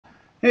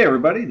Hey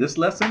everybody, this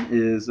lesson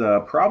is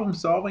problem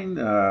solving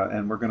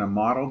and we're going to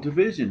model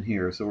division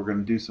here. So we're going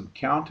to do some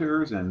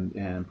counters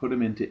and put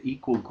them into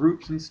equal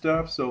groups and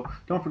stuff. So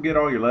don't forget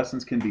all your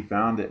lessons can be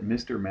found at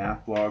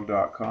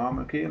Mrmathblog.com.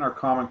 Okay, and our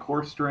common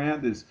core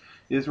strand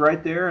is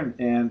right there,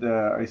 and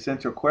our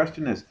essential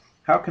question is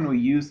how can we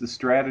use the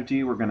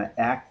strategy? We're going to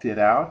act it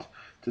out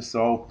to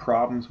solve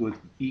problems with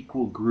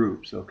equal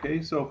groups.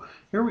 Okay, so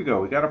here we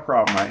go. We got a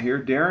problem right here.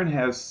 Darren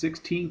has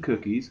 16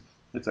 cookies.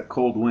 It's a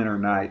cold winter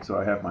night, so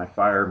I have my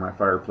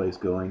fireplace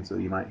going, so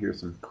you might hear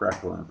some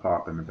crackle and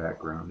pop in the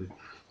background.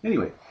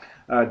 Anyway,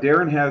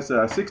 Darren has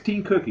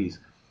 16 cookies.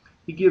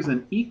 He gives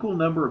an equal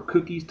number of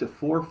cookies to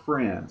 4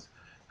 friends.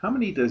 How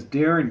many does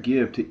Darren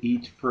give to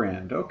each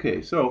friend? Okay,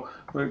 so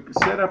we're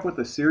set up with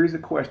a series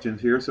of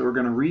questions here, so we're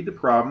going to read the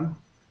problem.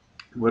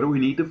 What do we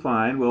need to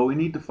find? Well, we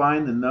need to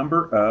find the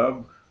number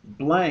of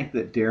blank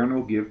that Darren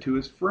will give to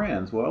his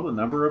friends. Well, the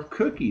number of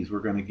cookies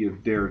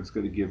Darren's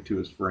going to give to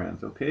his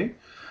friends, okay?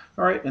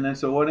 All right, and then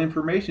so what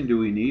information do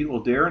we need?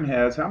 Well, Darren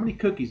has, how many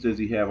cookies does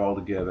he have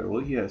altogether?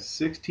 Well, he has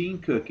 16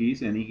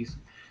 cookies, and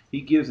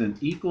he gives an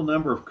equal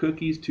number of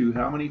cookies to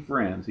how many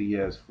friends? He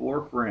has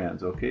 4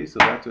 friends, okay? So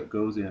that's what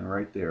goes in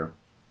right there.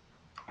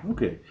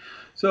 Okay,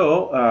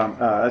 so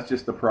that's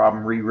just the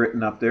problem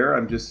rewritten up there.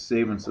 I'm just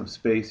saving some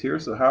space here.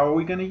 So how are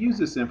we going to use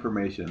this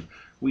information?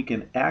 We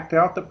can act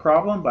out the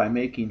problem by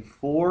making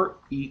 4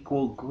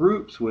 equal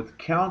groups with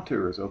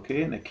counters,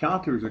 okay? And the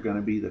counters are going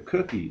to be the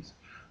cookies,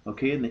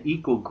 okay? And the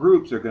equal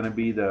groups are going to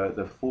be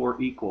the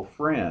 4 equal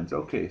friends.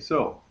 Okay,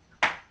 so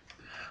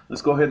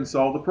let's go ahead and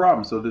solve the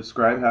problem. So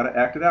describe how to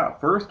act it out.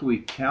 First, we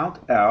count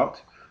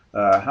out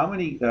how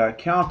many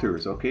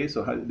counters. Okay,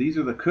 so these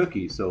are the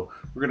cookies. So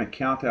we're going to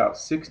count out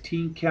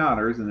 16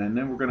 counters, and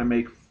then we're going to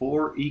make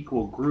 4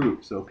 equal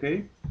groups.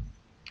 Okay,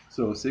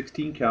 so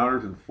 16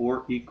 counters and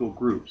 4 equal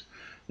groups.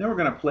 Then we're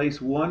going to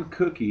place one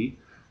cookie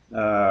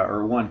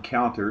or one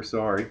counter.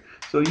 Sorry.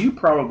 So you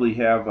probably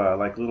have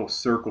like little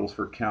circles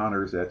for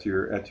counters at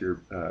your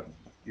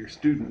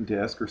student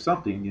desk or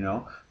something, you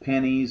know,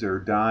 pennies or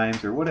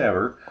dimes or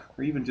whatever,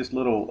 or even just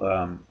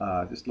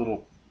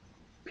little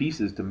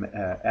pieces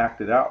to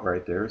act it out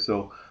right there.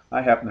 So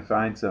I happen to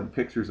find some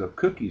pictures of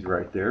cookies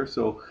right there.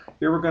 So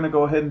here we're going to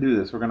go ahead and do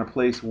this. We're going to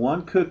place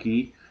one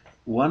cookie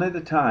one at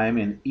a time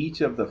in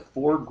each of the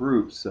 4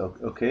 groups, so,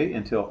 okay,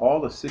 until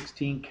all the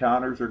 16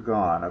 counters are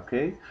gone,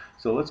 okay?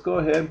 So let's go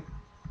ahead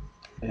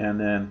and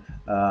then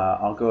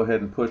I'll go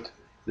ahead and put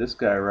this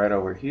guy right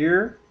over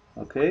here,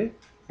 okay?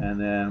 And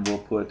then we'll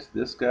put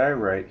this guy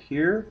right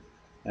here.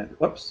 And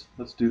whoops,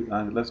 let's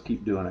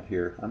keep doing it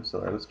here. I'm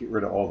sorry. Let's get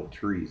rid of all the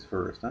trees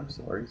first. I'm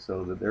sorry.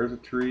 So that there's a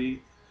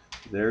tree,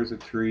 there's a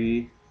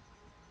tree,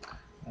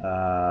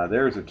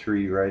 there's a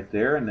tree right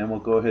there, and then we'll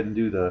go ahead and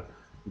do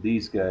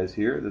these guys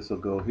here. This will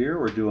go here.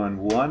 We're doing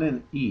one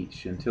in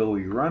each until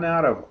we run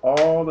out of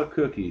all the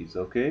cookies.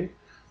 Okay,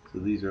 so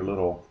these are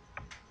little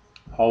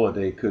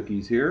holiday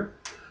cookies here.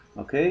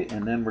 Okay,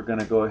 and then we're going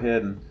to go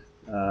ahead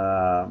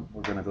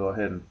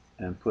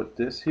and put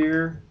this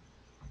here,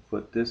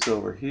 put this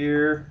over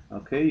here.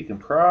 Okay, you can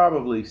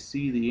probably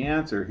see the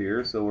answer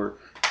here. So we're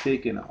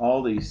taking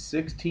all these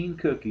 16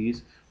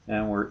 cookies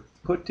and we're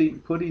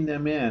putting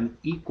them in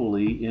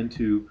equally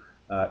into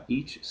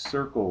each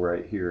circle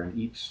right here, and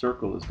each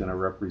circle is going to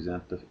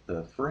represent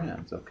the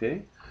friends.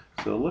 Okay,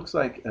 so it looks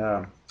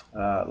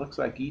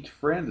like each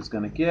friend is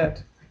going to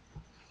get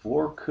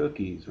 4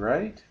 cookies,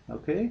 right?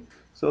 Okay,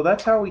 so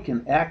that's how we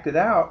can act it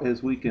out,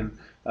 is we can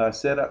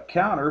set up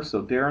counters.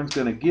 So Darren's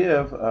going to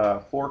give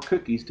 4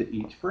 cookies to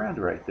each friend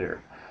right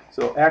there.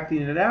 So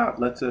acting it out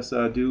lets us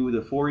do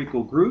the 4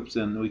 equal groups,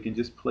 and we can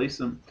just place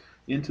them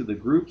into the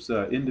groups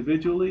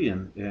individually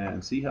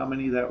and see how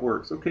many that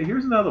works. Okay,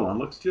 here's another one.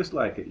 Looks just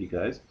like it, you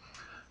guys.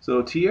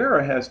 So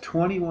Tiara has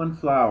 21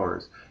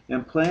 flowers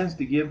and plans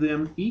to give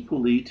them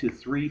equally to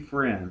 3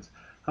 friends.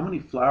 How many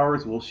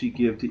flowers will she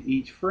give to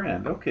each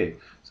friend? Okay,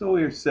 so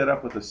we're set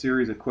up with a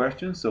series of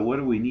questions. So what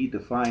do we need to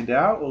find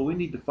out? Well, we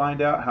need to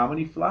find out how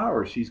many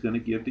flowers she's going to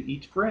give to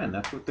each friend.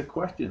 That's what the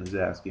question is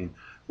asking.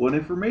 What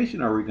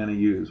information are we going to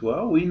use?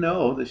 Well, we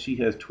know that she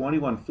has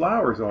 21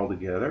 flowers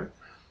altogether,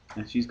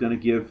 and she's going to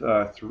give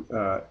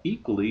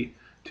equally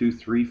to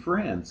 3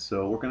 friends.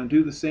 So we're going to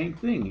do the same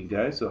thing, you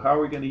guys. So how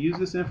are we going to use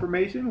this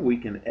information? We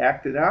can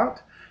act it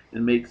out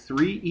and make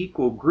 3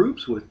 equal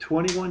groups with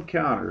 21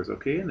 counters,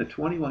 okay? And the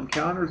 21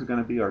 counters are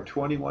going to be our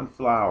 21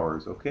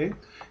 flowers, okay?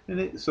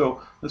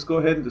 So let's go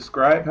ahead and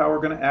describe how we're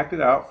going to act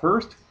it out.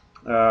 First,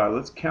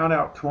 let's count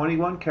out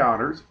 21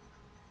 counters.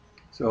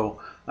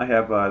 So I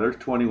have, there's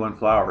 21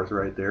 flowers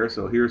right there.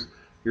 So here's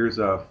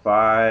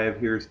 5,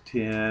 here's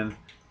 10,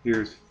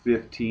 here's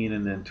 15,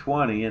 and then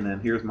 20, and then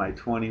here's my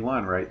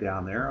 21 right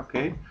down there,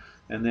 okay?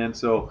 And then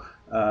so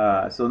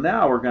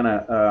now we're going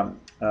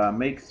to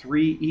make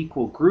 3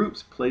 equal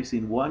groups,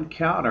 placing one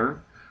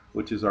counter,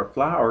 which is our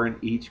flower, in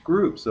each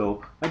group.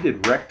 So I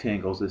did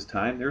rectangles this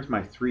time. There's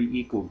my 3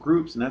 equal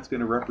groups, and that's going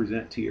to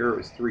represent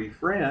Tiara's 3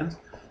 friends.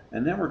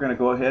 And then we're going to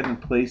go ahead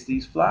and place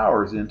these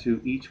flowers into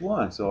each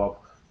one. So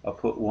I'll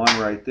put one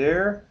right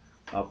there.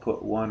 I'll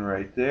put one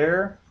right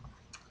there.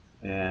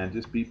 And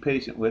just be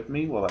patient with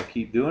me while I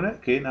keep doing it.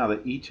 Okay, now they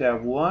each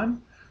have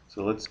one.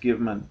 So let's give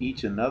them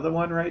each another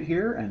one right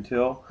here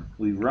until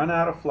we run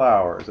out of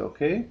flowers,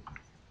 okay?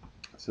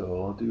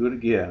 So I'll do it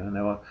again. And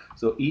then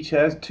so each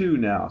has two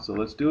now. So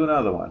let's do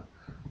another one.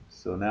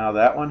 So now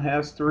that one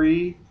has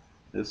three,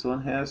 this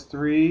one has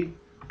three,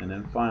 and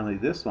then finally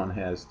this one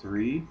has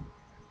three.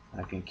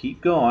 I can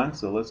keep going,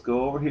 so let's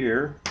go over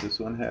here. This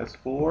one has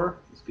four.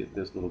 Let's get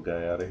this little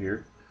guy out of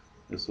here.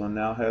 This one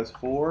now has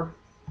four.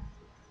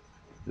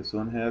 This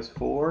one has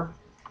four.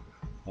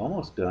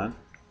 Almost done.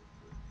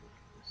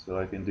 So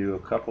I can do a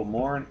couple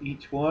more in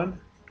each one.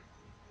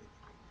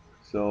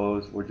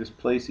 So we're just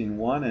placing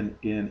one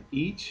in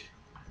each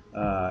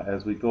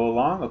as we go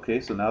along.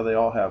 Okay, so now they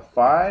all have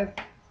five.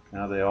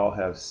 Now they all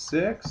have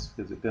six.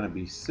 Is it going to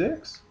be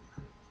six?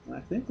 And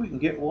I think we can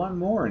get one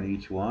more in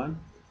each one.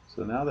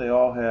 So now they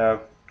all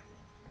have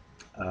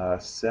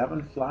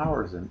 7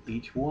 flowers in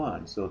each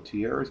one. So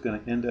Tiara is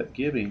going to end up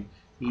giving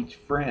each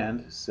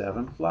friend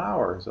 7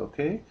 flowers.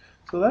 Okay,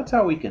 so that's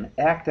how we can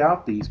act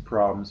out these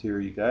problems here,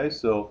 you guys.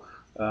 So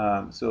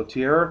so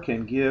Tiara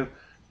can give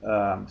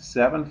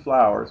 7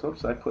 flowers.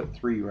 Oops, I put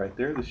 3 right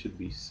there. This should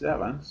be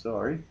 7.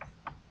 Sorry.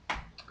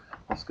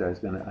 This guy's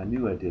gonna. I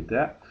knew I did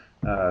that.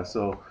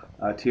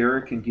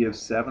 Tiara can give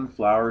 7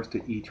 flowers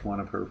to each one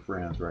of her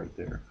friends right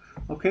there.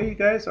 Okay, you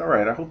guys. All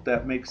right. I hope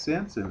that makes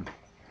sense and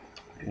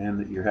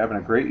that you're having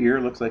a great year.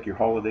 Looks like your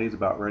holiday's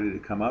about ready to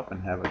come up,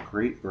 and have a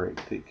great break.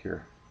 Take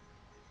care.